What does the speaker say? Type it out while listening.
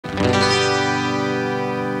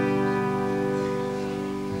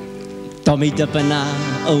Tommy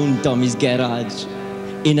Dippenaar owned Tommy's garage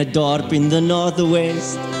in a dorp in the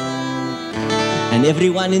northwest. And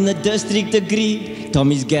everyone in the district agreed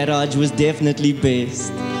Tommy's garage was definitely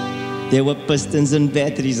best. There were pistons and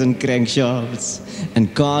batteries and crankshafts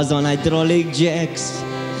and cars on hydraulic jacks.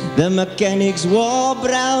 The mechanics wore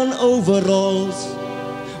brown overalls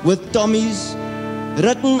with Tommy's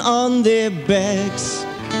written on their backs.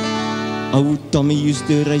 Oh, Tommy used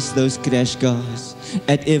to race those crash cars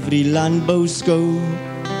at every Landbouw show.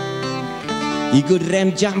 He could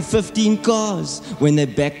ram jump 15 cars when they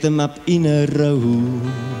backed them up in a row.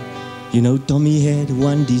 You know, Tommy had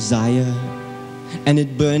one desire, and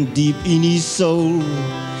it burned deep in his soul,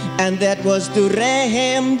 and that was to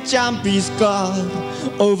ram jump his car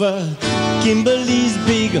over Kimberly's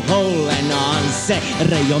big hole. And on say,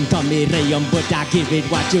 Ray Tommy, Ray Buddha, give it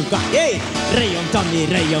what you got. Hey, Ray Tommy,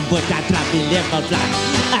 Ray Buddha, trap in level flat.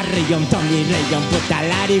 Ray Tommy, Ray Buddha,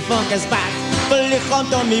 laat die vonken spat. Vlieg om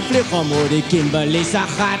Tommy, vlieg om oor die Kimberly se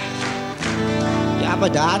gat. Ja,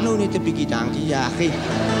 maar daar nou net 'n bietjie dankie, ja, gee.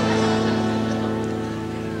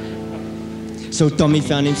 So Tommy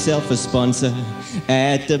found himself a sponsor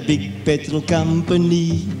at a big petrol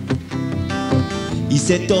company. He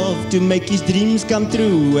set off to make his dreams come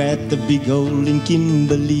true at the big hole in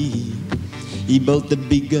Kimberley. He built the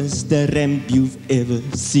biggest ramp you've ever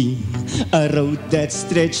seen, a road that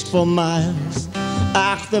stretched for miles.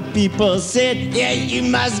 Ach, the people said, yeah, you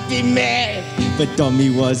must be mad. But Tommy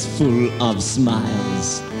was full of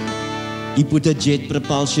smiles. He put a jet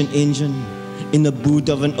propulsion engine in the boot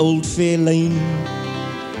of an old Fairlane,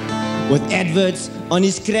 with adverts on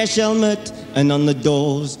his crash helmet, and on the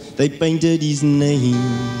doors they painted his name.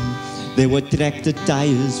 There were tractor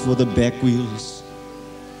tires for the back wheels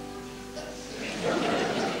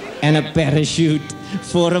and a parachute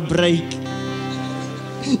for a brake.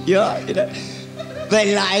 Yeah, you know,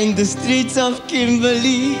 they lined the streets of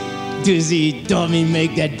Kimberley to see Tommy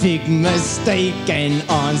make that big mistake. And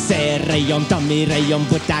on say, Ray Tommy, Ray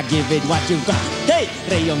Buddha, give it what you got. Hey,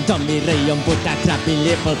 Ray Tommy, Ray Buddha, trap in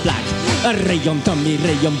level flat. Ray Tommy,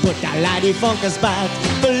 Ray Buddha, laat die vonken spat.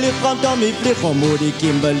 Vlieg om Tommy, vlieg om oor die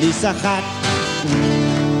Kimberly se gat.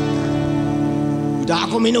 Daar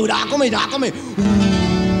kom hy nou, daar kom hy, daar kom hy.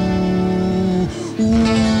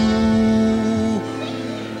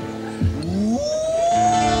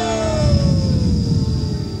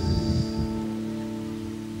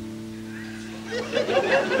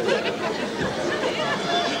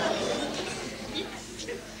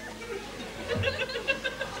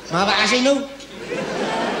 Maar waar is hij nu?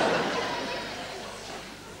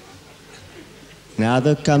 Now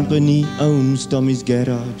the company owns Tommy's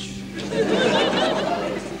garage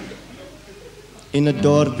in a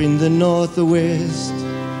dorp in the northwest,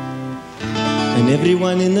 and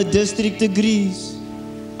everyone in the district agrees,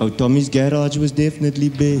 oh, Tommy's garage was definitely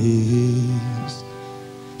best.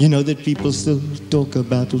 You know that people still talk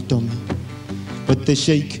about old Tommy, but they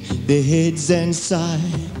shake their heads and sigh.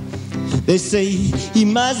 They say he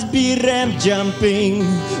must be ramp jumping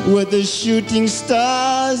with the shooting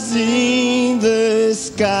stars in the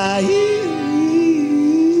sky.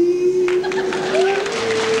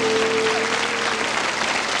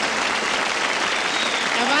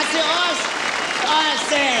 En wat ze ons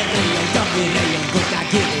zeggen? Ray Tommy, Ray Buddha,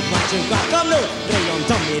 give it what you got. Kom nu! Ray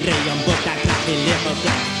Tommy, Ray Buddha, trap in level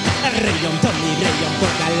flat. Ray Tommy, Ray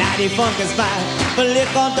Buddha, laat die vonken spat.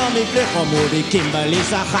 Vlieg om Tommy, vlieg om oor die Kimberly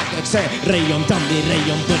se gat. Ek sê, Ray Tommy,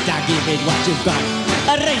 Ray Buddha, give it what you got.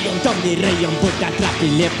 Ray Tommy, Ray Buddha, trap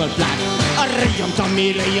die level flat. Ray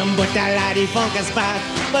Tommy, Ray Buddha, laat die vonken spat.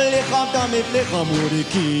 Vlieg om Tommy, vlieg om oor die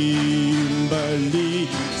Kimberly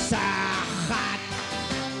se